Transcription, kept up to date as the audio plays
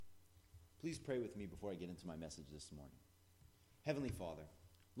Please pray with me before I get into my message this morning. Heavenly Father,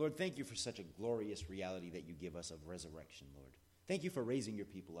 Lord, thank you for such a glorious reality that you give us of resurrection, Lord. Thank you for raising your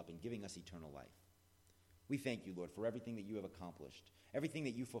people up and giving us eternal life. We thank you, Lord, for everything that you have accomplished, everything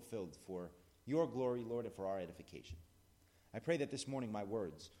that you fulfilled for your glory, Lord, and for our edification. I pray that this morning my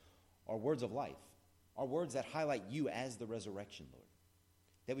words are words of life, are words that highlight you as the resurrection, Lord,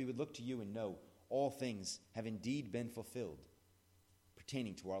 that we would look to you and know all things have indeed been fulfilled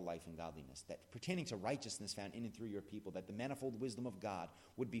pertaining to our life and godliness, that pertaining to righteousness found in and through your people, that the manifold wisdom of God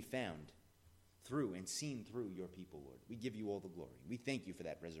would be found through and seen through your people, Lord. We give you all the glory. We thank you for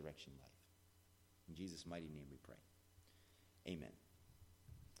that resurrection life. In Jesus' mighty name we pray. Amen.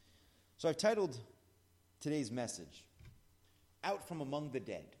 So I've titled today's message, Out from Among the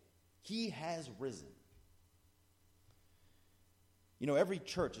Dead. He has risen. You know, every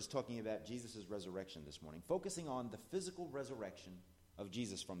church is talking about Jesus' resurrection this morning, focusing on the physical resurrection of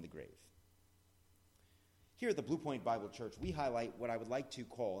Jesus from the grave. Here at the Blue Point Bible Church, we highlight what I would like to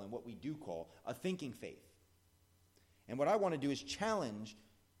call, and what we do call, a thinking faith. And what I want to do is challenge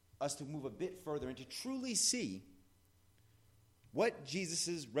us to move a bit further and to truly see what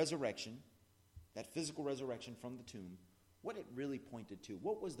Jesus' resurrection, that physical resurrection from the tomb, what it really pointed to.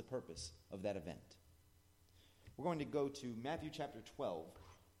 What was the purpose of that event? We're going to go to Matthew chapter 12,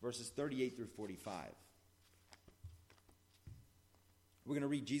 verses 38 through 45. We're going to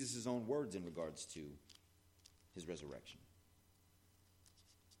read Jesus' own words in regards to his resurrection.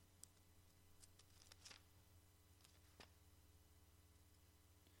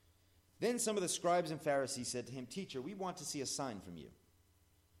 Then some of the scribes and Pharisees said to him, "Teacher, we want to see a sign from you."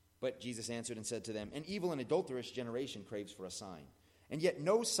 But Jesus answered and said to them, "An evil and adulterous generation craves for a sign, and yet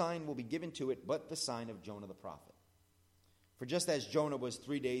no sign will be given to it but the sign of Jonah the prophet. For just as Jonah was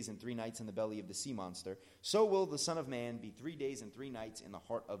 3 days and 3 nights in the belly of the sea monster, so will the Son of Man be 3 days and 3 nights in the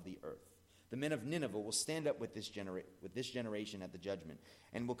heart of the earth. The men of Nineveh will stand up with this generation at the judgment,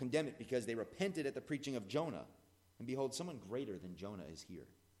 and will condemn it because they repented at the preaching of Jonah. And behold, someone greater than Jonah is here.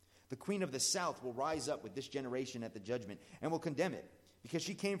 The queen of the south will rise up with this generation at the judgment, and will condemn it, because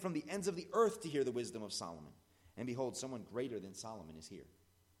she came from the ends of the earth to hear the wisdom of Solomon. And behold, someone greater than Solomon is here.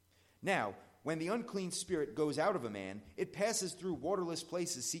 Now, when the unclean spirit goes out of a man, it passes through waterless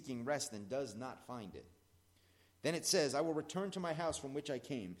places seeking rest and does not find it. Then it says, I will return to my house from which I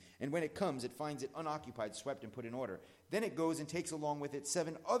came. And when it comes, it finds it unoccupied, swept, and put in order. Then it goes and takes along with it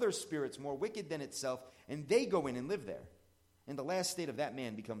 7 other spirits more wicked than itself, and they go in and live there. And the last state of that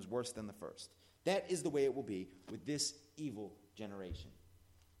man becomes worse than the first. That is the way it will be with this evil generation.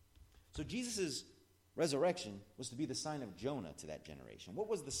 So Jesus' resurrection was to be the sign of Jonah to that generation. What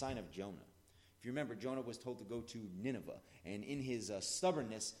was the sign of Jonah? If you remember, Jonah was told to go to Nineveh, and in his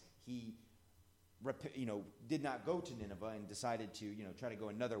stubbornness, he did not go to Nineveh and decided to try to go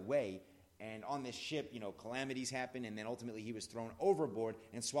another way. And on this ship, calamities happened, and then ultimately he was thrown overboard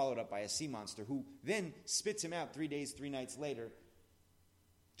and swallowed up by a sea monster, who then spits him out 3 days, 3 nights later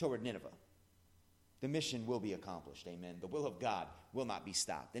toward Nineveh. The mission will be accomplished, amen. The will of God will not be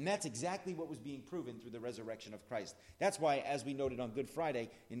stopped. And that's exactly what was being proven through the resurrection of Christ. That's why, as we noted on Good Friday,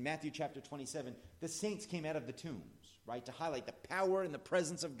 in Matthew chapter 27, the saints came out of the tombs, right, to highlight the power and the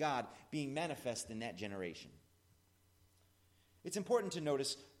presence of God being manifest in that generation. It's important to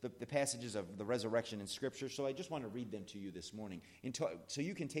notice the passages of the resurrection in Scripture, so I just want to read them to you this morning, so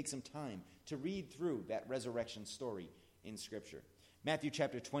you can take some time to read through that resurrection story in Scripture. Matthew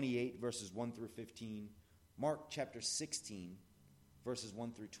chapter 28, verses 1 through 15. Mark chapter 16, verses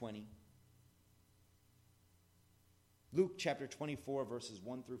 1 through 20. Luke chapter 24, verses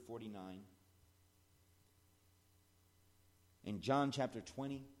 1 through 49. And John chapter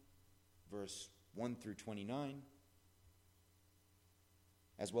 20, verse 1 through 29.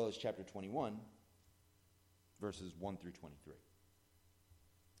 As well as chapter 21, verses 1 through 23.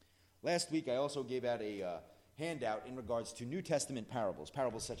 Last week, I also gave out a handout in regards to New Testament parables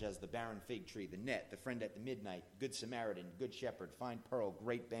such as the barren fig tree, the net, the friend at the midnight, good Samaritan, good shepherd, fine pearl,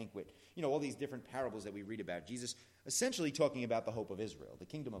 great banquet. All these different parables that we read about. Jesus essentially talking about the hope of Israel, the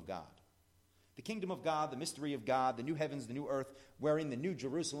kingdom of God. The kingdom of God, the mystery of God, the new heavens, the new earth, wherein the new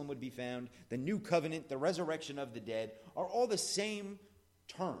Jerusalem would be found, the new covenant, the resurrection of the dead, are all the same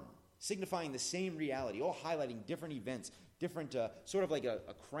term, signifying the same reality, all highlighting different events, different, sort of like a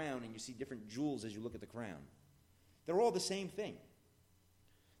crown, and you see different jewels as you look at the crown. They're all the same thing.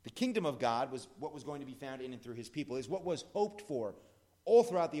 The kingdom of God was what was going to be found in and through his people, is what was hoped for all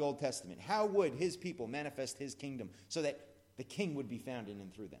throughout the Old Testament. How would his people manifest his kingdom so that the king would be found in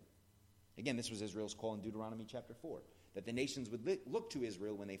and through them? Again, this was Israel's call in Deuteronomy chapter 4. that the nations would look to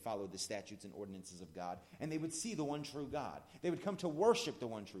Israel when they followed the statutes and ordinances of God, and they would see the one true God. They would come to worship the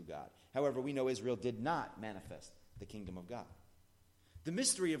one true God. However, we know Israel did not manifest the kingdom of God. The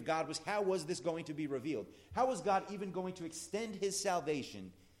mystery of God was, how was this going to be revealed? How was God even going to extend his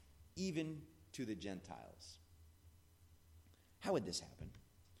salvation even to the Gentiles? How would this happen?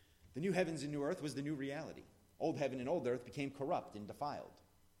 The new heavens and new earth was the new reality. Old heaven and old earth became corrupt and defiled.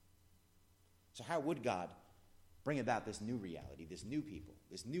 So how would God bring about this new reality, this new people,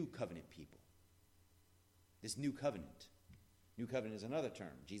 this new covenant people, this new covenant? New covenant is another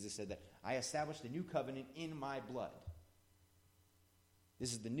term. Jesus said that I established a new covenant in my blood.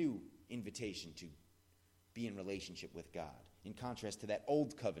 This is the new invitation to be in relationship with God, in contrast to that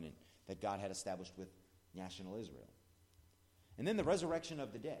old covenant that God had established with national Israel. And then the resurrection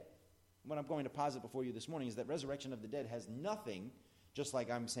of the dead. What I'm going to posit before you this morning is that resurrection of the dead has nothing, just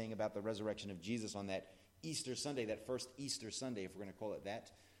like I'm saying about the resurrection of Jesus on that Easter Sunday, that first Easter Sunday, if we're going to call it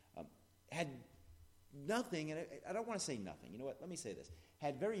that, had nothing, and I don't want to say nothing, you know what, let me say this,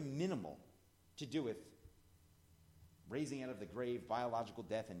 had very minimal to do with raising out of the grave, biological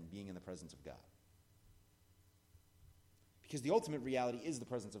death, and being in the presence of God. Because the ultimate reality is the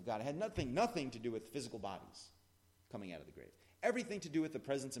presence of God. It had nothing to do with physical bodies coming out of the grave. Everything to do with the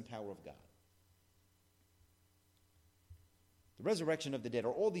presence and power of God. The resurrection of the dead,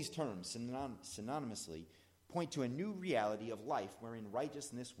 or all these terms synonymously, point to a new reality of life wherein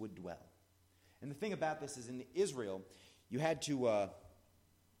righteousness would dwell. And the thing about this is, in Israel, you had to...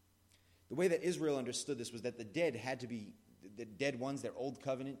 the way that Israel understood this was that the dead had to be, the dead ones, their old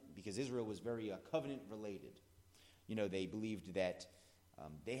covenant, because Israel was very covenant related. You know, they believed that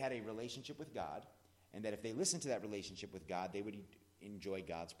they had a relationship with God, and that if they listened to that relationship with God, they would enjoy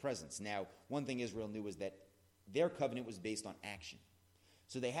God's presence. Now, one thing Israel knew was that their covenant was based on action.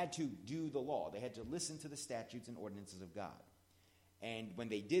 So they had to do the law. They had to listen to the statutes and ordinances of God. And when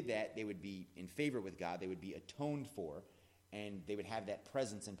they did that, they would be in favor with God. They would be atoned for, and they would have that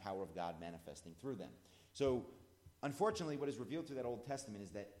presence and power of God manifesting through them. So, unfortunately, what is revealed through that Old Testament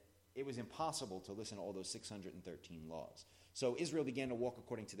is that it was impossible to listen to all those 613 laws. So Israel began to walk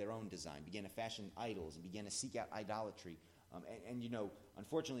according to their own design, began to fashion idols, and began to seek out idolatry, and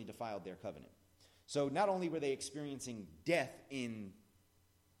unfortunately defiled their covenant. So not only were they experiencing death in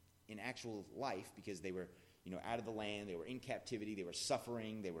actual life, because they were, out of the land, they were in captivity, they were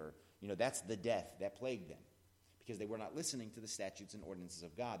suffering, they were, that's the death that plagued them, because they were not listening to the statutes and ordinances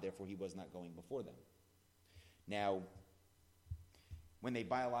of God. Therefore, he was not going before them. Now, when they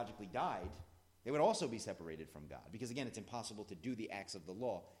biologically died, they would also be separated from God, because, again, it's impossible to do the acts of the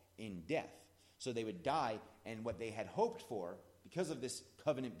law in death. So they would die, and what they had hoped for, because of this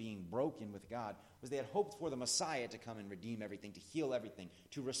covenant being broken with God, was they had hoped for the Messiah to come and redeem everything, to heal everything,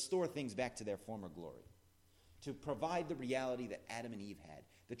 to restore things back to their former glory, to provide the reality that Adam and Eve had,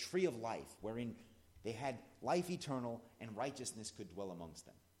 the tree of life, wherein they had life eternal and righteousness could dwell amongst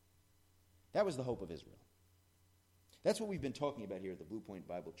them. That was the hope of Israel. That's what we've been talking about here at the Blue Point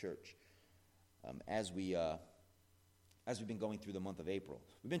Bible Church as we've been going through the month of April.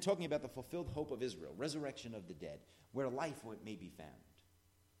 We've been talking about the fulfilled hope of Israel, resurrection of the dead, where life may be found.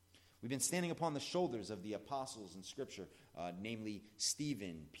 We've been standing upon the shoulders of the apostles in Scripture, namely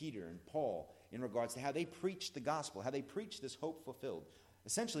Stephen, Peter, and Paul, in regards to how they preached the gospel, how they preached this hope fulfilled.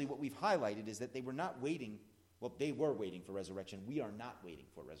 Essentially, what we've highlighted is that they were not waiting, they were waiting for resurrection. We are not waiting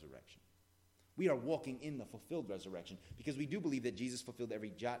for resurrection. We are walking in the fulfilled resurrection, because we do believe that Jesus fulfilled every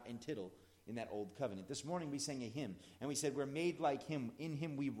jot and tittle in that old covenant. This morning we sang a hymn, and we said, we're made like him. In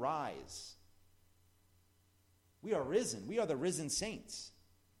him we rise. We are risen. We are the risen saints,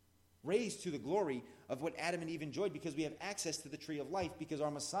 raised to the glory of what Adam and Eve enjoyed, because we have access to the tree of life, because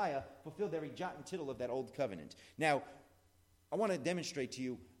our Messiah fulfilled every jot and tittle of that old covenant. Now, I want to demonstrate to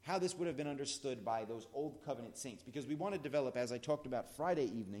you how this would have been understood by those old covenant saints, because we want to develop, as I talked about Friday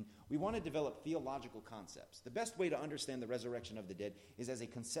evening, we want to develop theological concepts. The best way to understand the resurrection of the dead is as a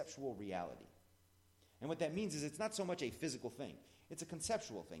conceptual reality. And what that means is it's not so much a physical thing. It's a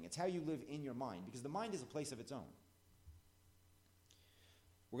conceptual thing. It's how you live in your mind, because the mind is a place of its own.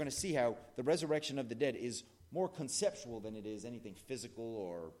 We're going to see how the resurrection of the dead is more conceptual than it is anything physical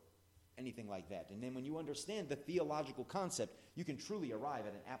or anything like that. And then when you understand the theological concept, you can truly arrive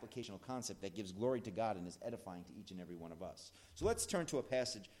at an applicational concept that gives glory to God and is edifying to each and every one of us. So let's turn to a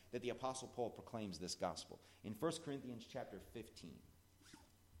passage that the Apostle Paul proclaims this gospel. In 1 Corinthians chapter 15. I'm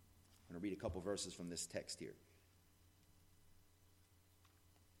going to read a couple verses from this text here.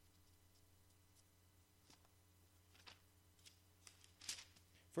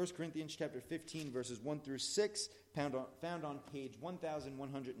 1 Corinthians chapter 15, verses 1 through 6, found on page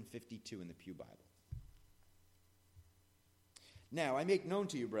 1152 in the Pew Bible. Now I make known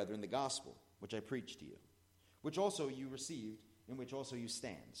to you, brethren, the gospel which I preached to you, which also you received, in which also you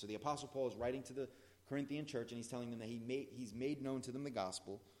stand. So the Apostle Paul is writing to the Corinthian church, and he's telling them that he's made known to them the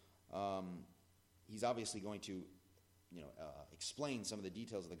gospel. He's obviously going to explain some of the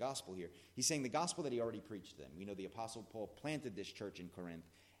details of the gospel here. He's saying the gospel that he already preached to them. We know the Apostle Paul planted this church in Corinth,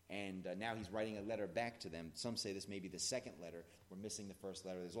 and now he's writing a letter back to them. Some say this may be the second letter. We're missing the first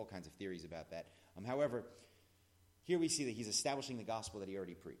letter. There's all kinds of theories about that. However, here we see that he's establishing the gospel that he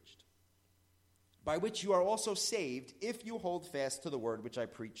already preached, by which you are also saved if you hold fast to the word which I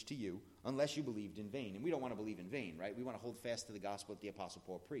preached to you, unless you believed in vain. And we don't want to believe in vain, right? We want to hold fast to the gospel that the Apostle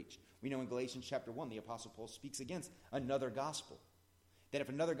Paul preached. We know in Galatians chapter 1, the Apostle Paul speaks against another gospel. That if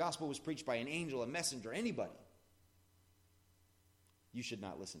another gospel was preached by an angel, a messenger, anybody, you should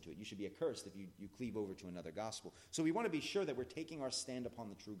not listen to it. You should be accursed if you cleave over to another gospel. So we want to be sure that we're taking our stand upon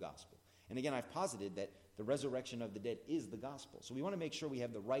the true gospel. And again, I've posited that the resurrection of the dead is the gospel. So we want to make sure we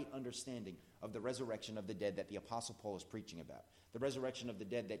have the right understanding of the resurrection of the dead that the Apostle Paul is preaching about. The resurrection of the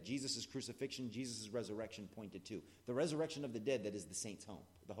dead that Jesus' crucifixion, Jesus' resurrection pointed to. The resurrection of the dead that is the saints'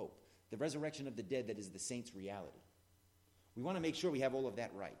 hope. The resurrection of the dead that is the saints' reality. We want to make sure we have all of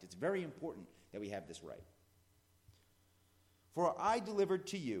that right. It's very important that we have this right. For I delivered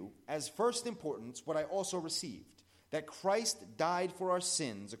to you as first importance what I also received, that Christ died for our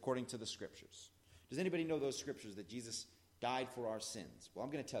sins according to the Scriptures. Does anybody know those Scriptures that Jesus died for our sins? Well,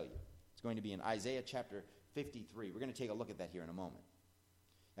 I'm going to tell you. It's going to be in Isaiah chapter 53. We're going to take a look at that here in a moment.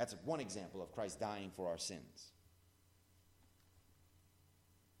 That's one example of Christ dying for our sins.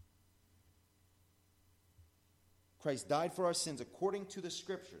 Christ died for our sins according to the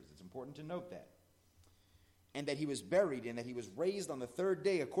Scriptures. It's important to note that. And that he was buried and that he was raised on the third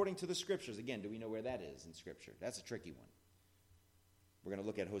day according to the Scriptures. Again, do we know where that is in Scripture? That's a tricky one. We're going to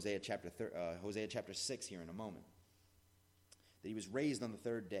look at Hosea chapter 6 here in a moment. That he was raised on the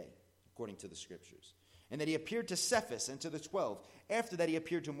third day according to the Scriptures. And that he appeared to Cephas and to the 12. After that he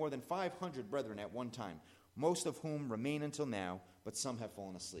appeared to more than 500 brethren at one time, most of whom remain until now, but some have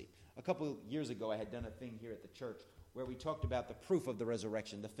fallen asleep. A couple of years ago I had done a thing here at the church where we talked about the proof of the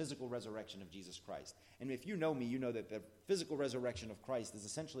resurrection, the physical resurrection of Jesus Christ. And if you know me, you know that the physical resurrection of Christ is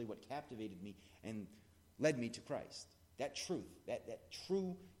essentially what captivated me and led me to Christ. That truth, that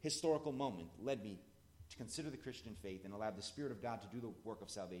true historical moment led me to consider the Christian faith and allowed the Spirit of God to do the work of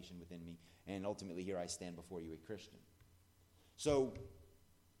salvation within me. And ultimately here I stand before you a Christian. So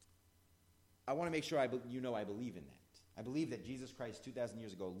I want to make sure I believe in that. I believe that Jesus Christ 2,000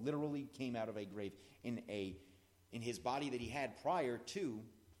 years ago literally came out of a grave in his body that he had prior to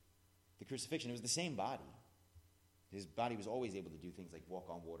the crucifixion. It was the same body. His body was always able to do things like walk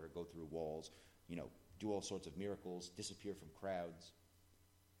on water, go through walls, do all sorts of miracles, disappear from crowds.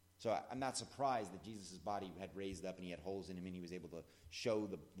 So I'm not surprised that Jesus' body had raised up and he had holes in him and he was able to show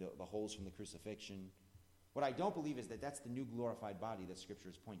the holes from the crucifixion. What I don't believe is that that's the new glorified body that Scripture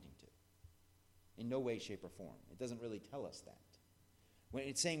is pointing to. In no way, shape, or form. It doesn't really tell us that. When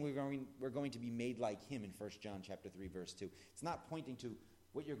it's saying we're going to be made like him in 1 John chapter 3, verse 2, it's not pointing to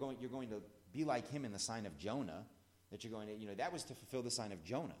what you're going to be like him in the sign of Jonah, that you're going to, that was to fulfill the sign of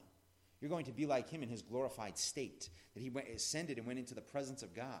Jonah. You're going to be like him in his glorified state, that he ascended and went into the presence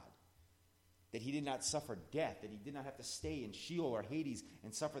of God, that he did not suffer death, that he did not have to stay in Sheol or Hades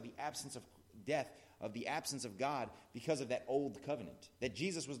and suffer the absence of death, of the absence of God because of that old covenant, that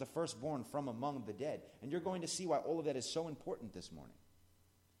Jesus was the firstborn from among the dead. And you're going to see why all of that is so important this morning.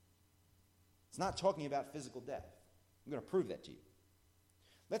 It's not talking about physical death. I'm going to prove that to you.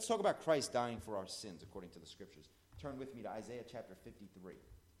 Let's talk about Christ dying for our sins according to the Scriptures. Turn with me to Isaiah chapter 53.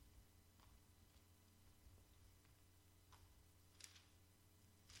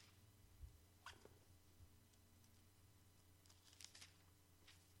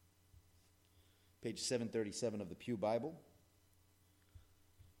 Page 737 of the Pew Bible.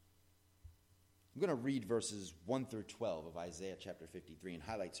 I'm going to read verses 1 through 12 of Isaiah chapter 53 and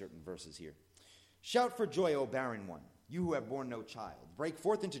highlight certain verses here. Shout for joy, O barren one, you who have borne no child. Break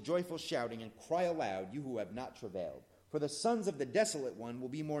forth into joyful shouting and cry aloud, you who have not travailed. For the sons of the desolate one will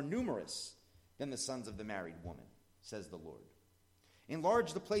be more numerous than the sons of the married woman, says the Lord.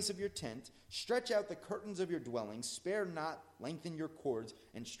 Enlarge the place of your tent, stretch out the curtains of your dwelling, spare not, lengthen your cords,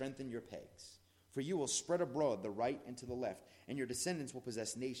 and strengthen your pegs. For you will spread abroad the right and to the left, and your descendants will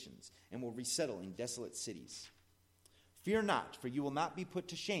possess nations, and will resettle in desolate cities. Fear not, for you will not be put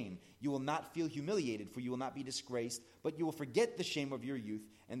to shame. You will not feel humiliated, for you will not be disgraced, but you will forget the shame of your youth,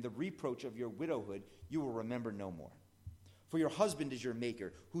 and the reproach of your widowhood you will remember no more. For your husband is your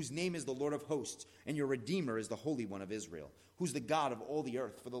maker, whose name is the Lord of hosts, and your Redeemer is the Holy One of Israel, who's the God of all the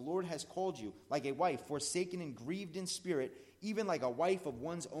earth. For the Lord has called you like a wife, forsaken and grieved in spirit, even like a wife of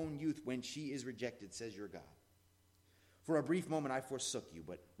one's own youth when she is rejected, says your God. For a brief moment I forsook you,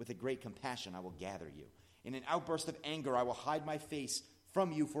 but with a great compassion I will gather you. In an outburst of anger I will hide my face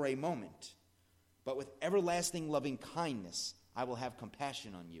from you for a moment. But with everlasting loving kindness I will have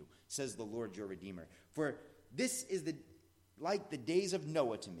compassion on you, says the Lord your Redeemer. For this is like the days of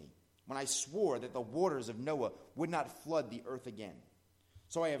Noah to me, when I swore that the waters of Noah would not flood the earth again.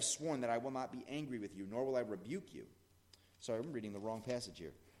 So I have sworn that I will not be angry with you, nor will I rebuke you. Sorry, I'm reading the wrong passage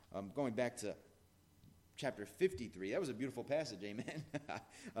here. Going back to chapter 53. That was a beautiful passage, amen.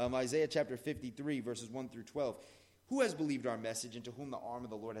 Isaiah chapter 53, verses 1 through 12. Who has believed our message, and to whom the arm of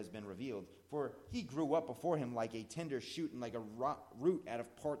the Lord has been revealed? For he grew up before him like a tender shoot and like a root out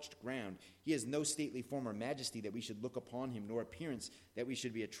of parched ground. He has no stately form or majesty that we should look upon him, nor appearance that we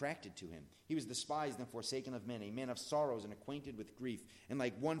should be attracted to him. He was despised and forsaken of men, a man of sorrows and acquainted with grief, and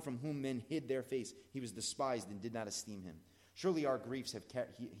like one from whom men hid their face, he was despised and did not esteem him. Surely our griefs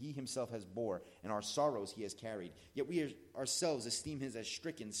he himself has bore, and our sorrows he has carried. Yet we ourselves esteem him as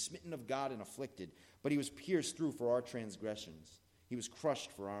stricken, smitten of God, and afflicted. But he was pierced through for our transgressions. He was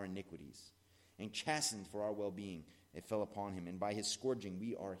crushed for our iniquities, and chastened for our well-being. It fell upon him, and by his scourging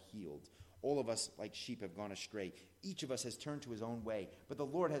we are healed. All of us like sheep have gone astray. Each of us has turned to his own way, but the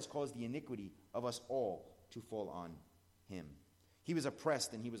Lord has caused the iniquity of us all to fall on him. He was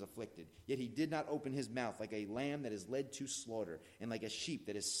oppressed and he was afflicted, yet he did not open his mouth. Like a lamb that is led to slaughter, and like a sheep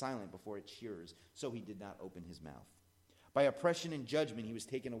that is silent before its shearers, so he did not open his mouth. By oppression and judgment he was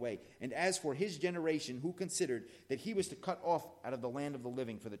taken away. And as for his generation, who considered that he was to cut off out of the land of the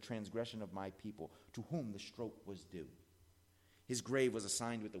living for the transgression of my people, to whom the stroke was due. His grave was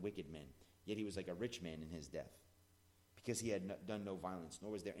assigned with the wicked men, yet he was like a rich man in his death, because he had done no violence,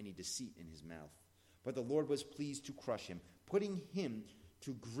 nor was there any deceit in his mouth. But the Lord was pleased to crush him, putting him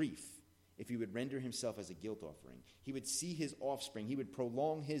to grief, if he would render himself as a guilt offering. He would see his offspring, he would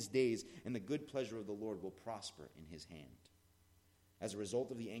prolong his days, and the good pleasure of the Lord will prosper in his hand. As a result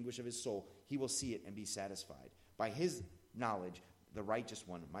of the anguish of his soul, he will see it and be satisfied. By his knowledge, the righteous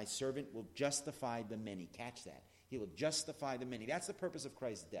one, my servant, will justify the many. Catch that. He will justify the many. That's the purpose of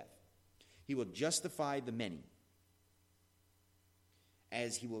Christ's death. He will justify the many,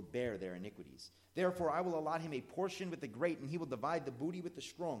 as he will bear their iniquities. Therefore, I will allot him a portion with the great, and he will divide the booty with the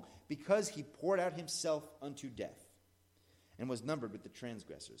strong, because he poured out himself unto death, and was numbered with the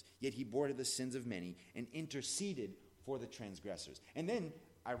transgressors. Yet he bore the sins of many, and interceded for the transgressors. And then,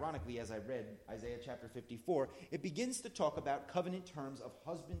 ironically, as I read Isaiah chapter 54, it begins to talk about covenant terms of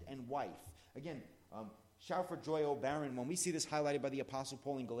husband and wife. Again, shout for joy, O barren, when we see this highlighted by the Apostle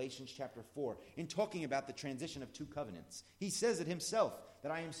Paul in Galatians chapter 4, in talking about the transition of two covenants. He says it himself,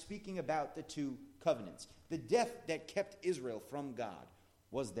 that I am speaking about the two covenants. The death that kept Israel from God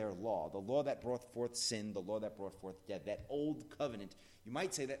was their law, the law that brought forth sin, the law that brought forth death, that old covenant, you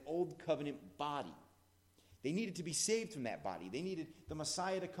might say that old covenant body. They needed to be saved from that body. They needed the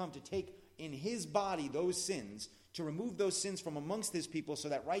Messiah to come to take in his body those sins, to remove those sins from amongst his people so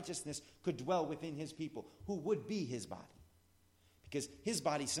that righteousness could dwell within his people, who would be his body. Because his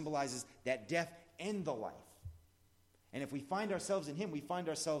body symbolizes that death and the life. And if we find ourselves in him, we find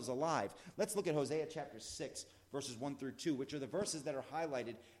ourselves alive. Let's look at Hosea chapter 6, verses 1 through 2, which are the verses that are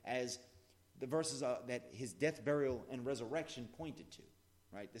highlighted as the verses that his death, burial, and resurrection pointed to.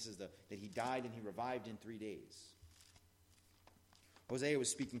 Right? This is that he died and he revived in 3 days. Hosea was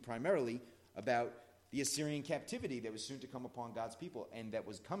speaking primarily about the Assyrian captivity that was soon to come upon God's people, and that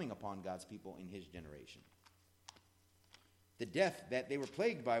was coming upon God's people in his generation. The death that they were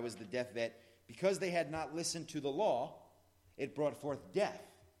plagued by was the death that, because they had not listened to the law, it brought forth death.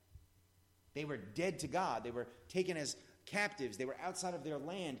 They were dead to God. They were taken as captives. They were outside of their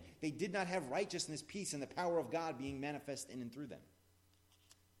land. They did not have righteousness, peace, and the power of God being manifest in and through them.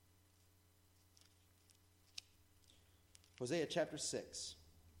 Hosea chapter 6,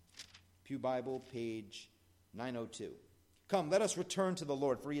 Pew Bible, page 902. Come, let us return to the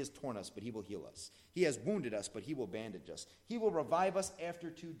Lord, for he has torn us, but he will heal us. He has wounded us, but he will bandage us. He will revive us after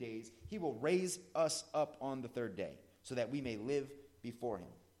 2 days. He will raise us up on the 3rd day, so that we may live before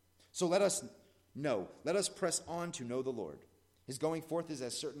him. So let us know, let us press on to know the Lord. His going forth is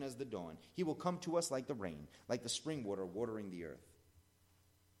as certain as the dawn. He will come to us like the rain, like the spring water watering the earth.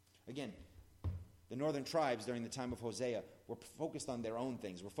 Again, the northern tribes during the time of Hosea were focused on their own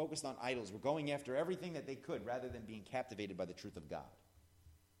things. Were focused on idols. Were going after everything that they could rather than being captivated by the truth of God.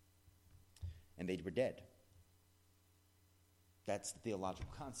 And they were dead. That's the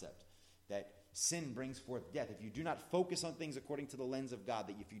theological concept. That sin brings forth death. If you do not focus on things according to the lens of God,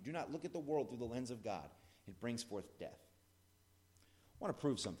 that if you do not look at the world through the lens of God, it brings forth death. I want to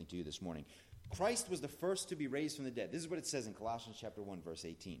prove something to you this morning. Christ was the first to be raised from the dead. This is what it says in Colossians chapter 1, verse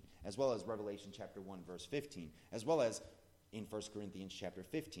 18, as well as Revelation chapter 1, verse 15, as well as in 1 Corinthians chapter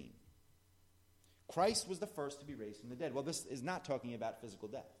 15. Christ was the first to be raised from the dead. Well, this is not talking about physical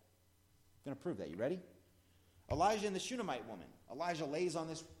death. I'm going to prove that. You ready? Elijah and the Shunammite woman. Elijah lays on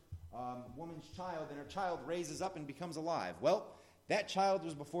this woman's child, and her child raises up and becomes alive. Well, that child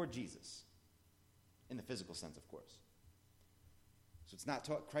was before Jesus, in the physical sense, of course. So it's not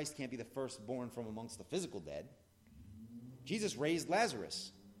Christ can't be the firstborn from amongst the physical dead. Jesus raised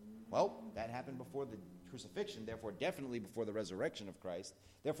Lazarus. Well, that happened before the crucifixion, therefore definitely before the resurrection of Christ.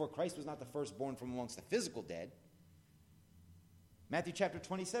 Therefore, Christ was not the firstborn from amongst the physical dead. Matthew chapter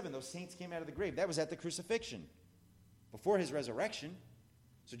 27, those saints came out of the grave. That was at the crucifixion, before his resurrection.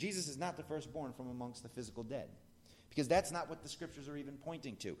 So Jesus is not the firstborn from amongst the physical dead, because that's not what the scriptures are even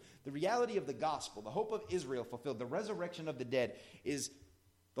pointing to. The reality of the gospel, the hope of Israel fulfilled, the resurrection of the dead, is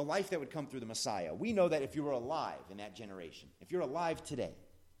the life that would come through the Messiah. We know that if you were alive in that generation, if you're alive today,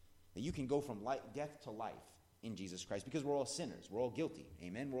 that you can go from death to life in Jesus Christ, because we're all sinners. We're all guilty.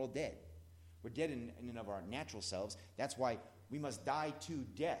 Amen? We're all dead. We're dead in and of our natural selves. That's why we must die to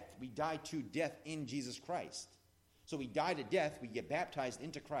death. We die to death in Jesus Christ. So we die to death, we get baptized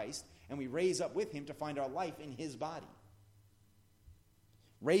into Christ, and we raise up with him to find our life in his body.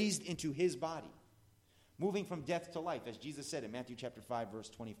 Raised into his body. Moving from death to life, as Jesus said in Matthew chapter 5, verse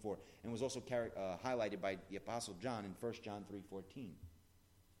 24, and was also highlighted by the Apostle John in 1 John 3:14.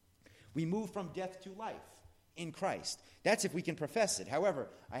 We move from death to life in Christ. That's if we can profess it. However,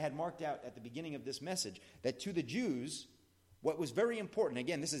 I had marked out at the beginning of this message that to the Jews, what was very important,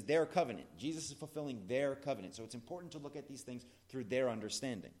 again, this is their covenant. Jesus is fulfilling their covenant. So it's important to look at these things through their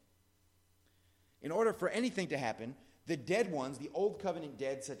understanding. In order for anything to happen, the dead ones, the old covenant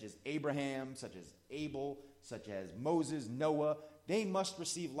dead, such as Abraham, such as Abel, such as Moses, Noah, they must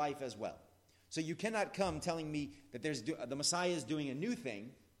receive life as well. So you cannot come telling me that the Messiah is doing a new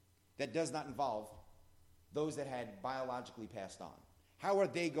thing that does not involve those that had biologically passed on. How are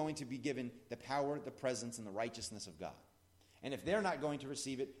they going to be given the power, the presence, and the righteousness of God? And if they're not going to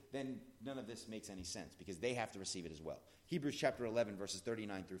receive it, then none of this makes any sense, because they have to receive it as well. Hebrews chapter 11, verses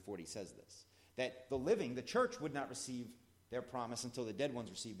 39 through 40 says this, that the living, the church, would not receive their promise until the dead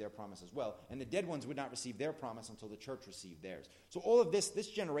ones received their promise as well, and the dead ones would not receive their promise until the church received theirs. So all of this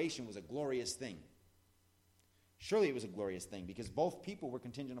generation was a glorious thing. Surely it was a glorious thing, because both people were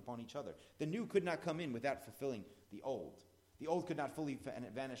contingent upon each other. The new could not come in without fulfilling the old. The old could not fully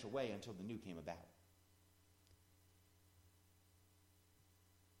vanish away until the new came about.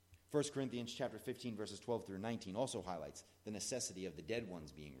 1 Corinthians chapter 15, verses 12 through 19 also highlights the necessity of the dead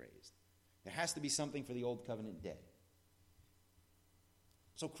ones being raised. There has to be something for the old covenant dead.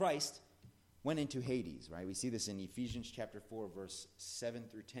 So Christ went into Hades, right? We see this in Ephesians chapter 4, verse 7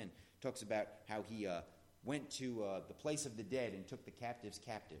 through 10. It talks about how he went to the place of the dead and took the captives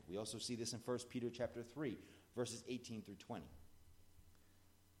captive. We also see this in 1 Peter chapter 3, verses 18 through 20.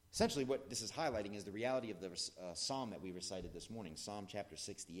 Essentially, what this is highlighting is the reality of the psalm that we recited this morning, Psalm chapter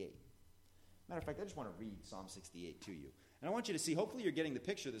 68. Matter of fact, I just want to read Psalm 68 to you. And I want you to see, hopefully you're getting the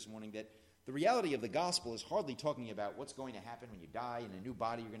picture this morning, that the reality of the gospel is hardly talking about what's going to happen when you die and a new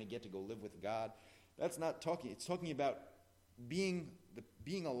body you're going to get to go live with God. That's not talking. It's talking about being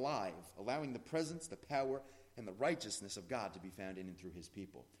alive, allowing the presence, the power, and the righteousness of God to be found in and through his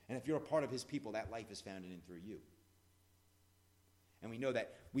people. And if you're a part of his people, that life is found in and through you. And we know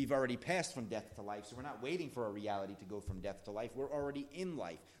that we've already passed from death to life, so we're not waiting for a reality to go from death to life. We're already in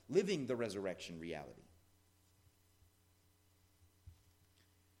life, living the resurrection reality.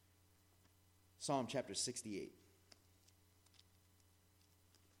 Psalm chapter 68.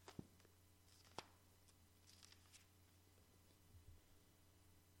 I'm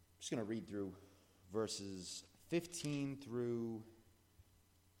just going to read through verses 15 through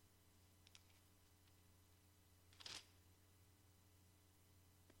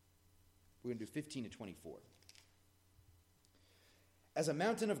 15 to 24. As a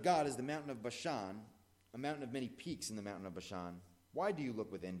mountain of God is the mountain of Bashan, a mountain of many peaks in the mountain of Bashan. Why do you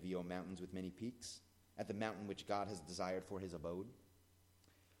look with envy, O mountains with many peaks, at the mountain which God has desired for his abode?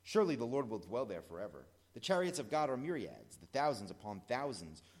 Surely the Lord will dwell there forever. The chariots of God are myriads, the thousands upon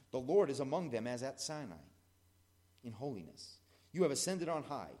thousands. The Lord is among them as at Sinai, in holiness. You have ascended on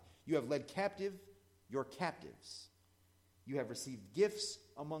high. You have led captive your captives. You have received gifts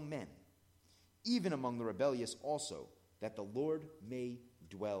among men, even among the rebellious also, that the Lord may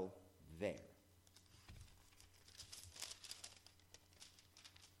dwell there.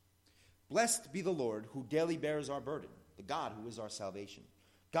 Blessed be the Lord who daily bears our burden, the God who is our salvation.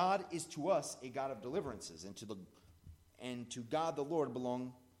 God is to us a God of deliverances, and to God the Lord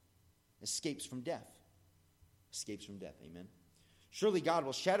belong escapes from death. Escapes from death, amen. Surely God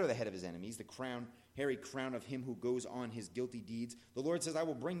will shatter the head of his enemies, the hairy crown of him who goes on his guilty deeds. The Lord says, I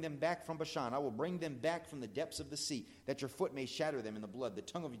will bring them back from Bashan. I will bring them back from the depths of the sea, that your foot may shatter them in the blood. The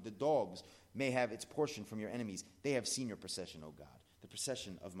tongue of the dogs may have its portion from your enemies. They have seen your procession, O God, the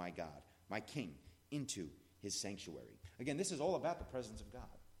procession of my God, my King, into his sanctuary. Again, this is all about the presence of God.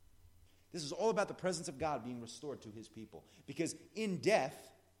 This is all about the presence of God being restored to his people. Because in death,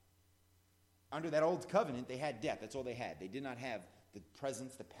 under that old covenant, they had death. That's all they had. They did not have the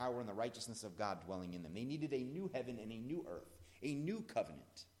presence, the power, and the righteousness of God dwelling in them. They needed a new heaven and a new earth, a new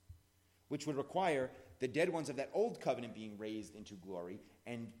covenant, which would require the dead ones of that old covenant being raised into glory,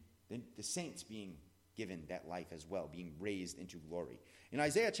 and the saints being given that life as well, being raised into glory. In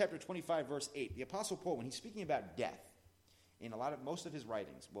Isaiah chapter 25, verse 8, the Apostle Paul, when he's speaking about death, in most of his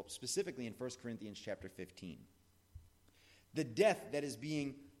writings, well, specifically in 1 Corinthians chapter 15, the death that is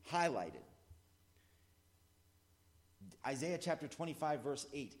being highlighted, Isaiah chapter 25, verse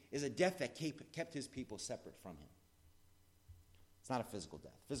 8, is a death that kept his people separate from him. It's not a physical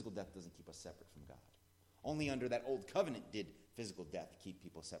death. Physical death doesn't keep us separate from God. Only under that old covenant did physical death keep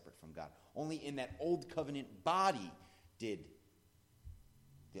people separate from God. Only in that old covenant body did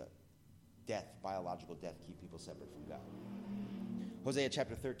the death, biological death, keep people separate from God. Hosea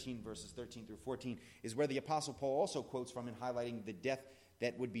chapter 13, verses 13 through 14, is where the Apostle Paul also quotes from in highlighting the death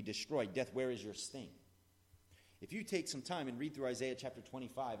that would be destroyed. Death, where is your sting? If you take some time and read through Isaiah chapter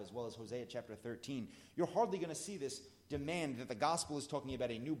 25 as well as Hosea chapter 13, you're hardly going to see this demand that the gospel is talking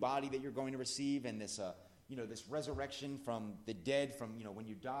about a new body that you're going to receive and this, this resurrection from the dead. From when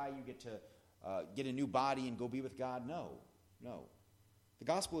you die, you get to get a new body and go be with God. No. The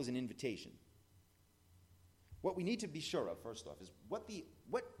gospel is an invitation. What we need to be sure of, first off, is what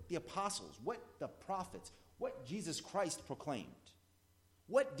the apostles, what the prophets, what Jesus Christ proclaimed.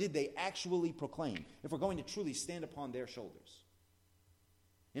 What did they actually proclaim if we're going to truly stand upon their shoulders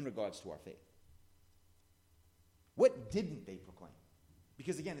in regards to our faith? What didn't they proclaim?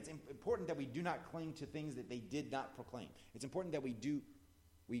 Because again, it's important that we do not cling to things that they did not proclaim. It's important that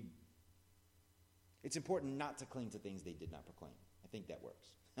it's important not to cling to things they did not proclaim. I think that works.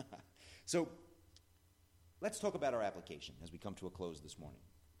 So, let's talk about our application as we come to a close this morning.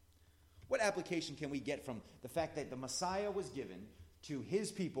 What application can we get from the fact that the Messiah was given to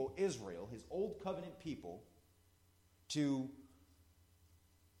his people, Israel, his old covenant people, to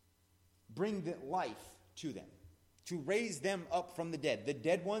bring the life to them, to raise them up from the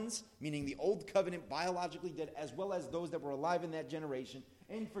dead ones, meaning the old covenant biologically dead, as well as those that were alive in that generation,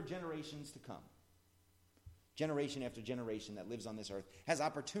 and for generations to come. Generation after generation that lives on this earth has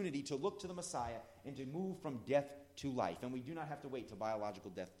opportunity to look to the Messiah and to move from death to life, and we do not have to wait till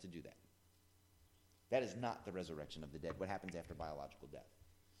biological death to do that. That is not the resurrection of the dead, what happens after biological death.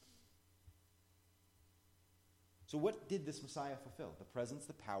 So what did this Messiah fulfill? The presence,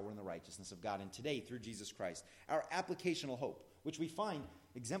 the power, and the righteousness of God. And today, through Jesus Christ, our applicational hope, which we find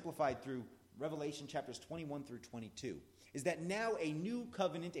exemplified through Revelation chapters 21 through 22, is that now a new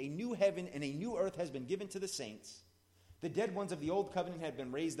covenant, a new heaven, and a new earth has been given to the saints. The dead ones of the old covenant have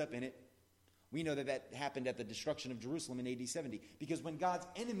been raised up in it. We know that happened at the destruction of Jerusalem in AD 70. Because when God's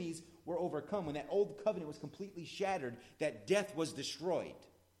enemies were overcome, when that old covenant was completely shattered, that death was destroyed.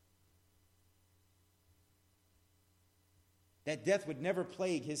 That death would never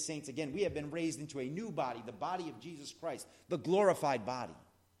plague his saints again. We have been raised into a new body, the body of Jesus Christ, the glorified body.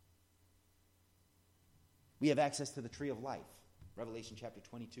 We have access to the tree of life. Revelation chapter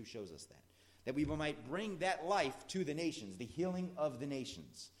 22 shows us that we might bring that life to the nations, the healing of the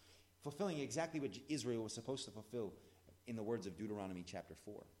nations, fulfilling exactly what Israel was supposed to fulfill in the words of Deuteronomy chapter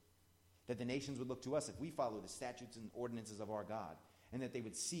 4. That the nations would look to us if we follow the statutes and ordinances of our God, and that they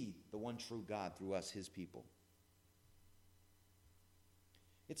would see the one true God through us, his people.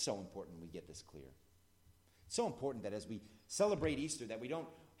 It's so important we get this clear. It's so important that as we celebrate Easter, that we don't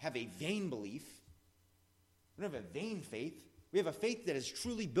have a vain belief. We don't have a vain faith. We have a faith that is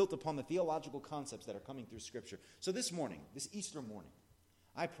truly built upon the theological concepts that are coming through Scripture. So this morning, this Easter morning,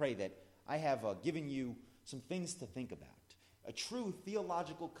 I pray that I have given you some things to think about. A true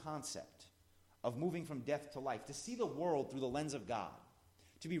theological concept of moving from death to life, to see the world through the lens of God,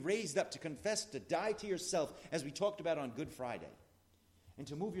 to be raised up, to confess, to die to yourself, as we talked about on Good Friday, and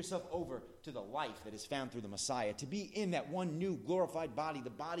to move yourself over to the life that is found through the Messiah, to be in that one new glorified body, the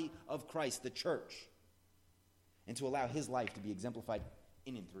body of Christ, the church, and to allow his life to be exemplified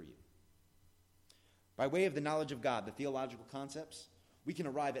in and through you. By way of the knowledge of God, the theological concepts, we can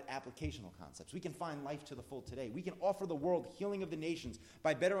arrive at applicational concepts. We can find life to the full today. We can offer the world healing of the nations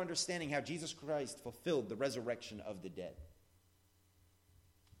by better understanding how Jesus Christ fulfilled the resurrection of the dead.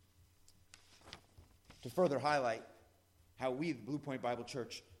 To further highlight how we, the Blue Point Bible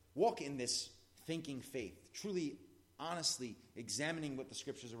Church, walk in this thinking faith, truly, honestly examining what the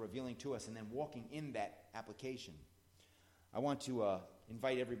Scriptures are revealing to us and then walking in that application, I want to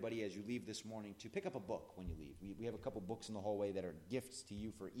invite everybody as you leave this morning to pick up a book when you leave. We have a couple books in the hallway that are gifts to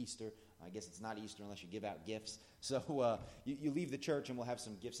you for Easter. I guess it's not Easter unless you give out gifts. So you leave the church and we'll have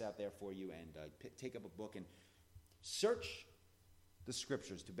some gifts out there for you, and take up a book and search the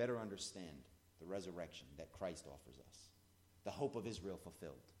Scriptures to better understand the resurrection that Christ offers us, the hope of Israel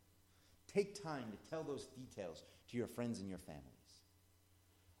fulfilled. Take time to tell those details to your friends and your families,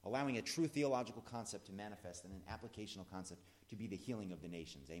 allowing a true theological concept to manifest and an applicational concept to be the healing of the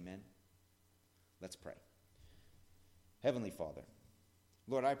nations. Amen? Let's pray. Heavenly Father,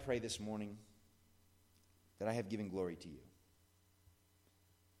 Lord, I pray this morning that I have given glory to you.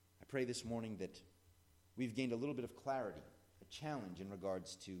 I pray this morning that we've gained a little bit of clarity, a challenge in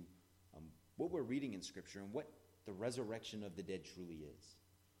regards to what we're reading in Scripture and what the resurrection of the dead truly is.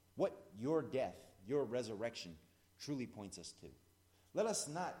 What your death, your resurrection truly points us to. Let us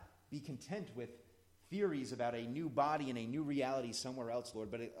not be content with theories about a new body and a new reality somewhere else, Lord,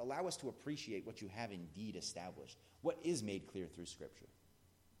 but allow us to appreciate what you have indeed established, what is made clear through Scripture.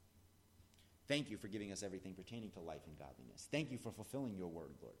 Thank you for giving us everything pertaining to life and godliness. Thank you for fulfilling your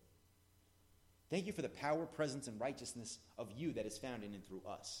word, Lord. Thank you for the power, presence, and righteousness of you that is found in and through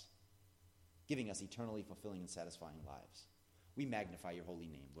us, giving us eternally fulfilling and satisfying lives. We magnify your holy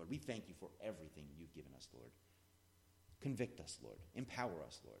name, Lord. We thank you for everything you've given us, Lord. Convict us, Lord. Empower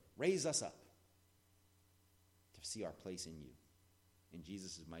us, Lord. Raise us up to see our place in you. In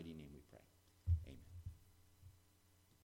Jesus' mighty name we pray.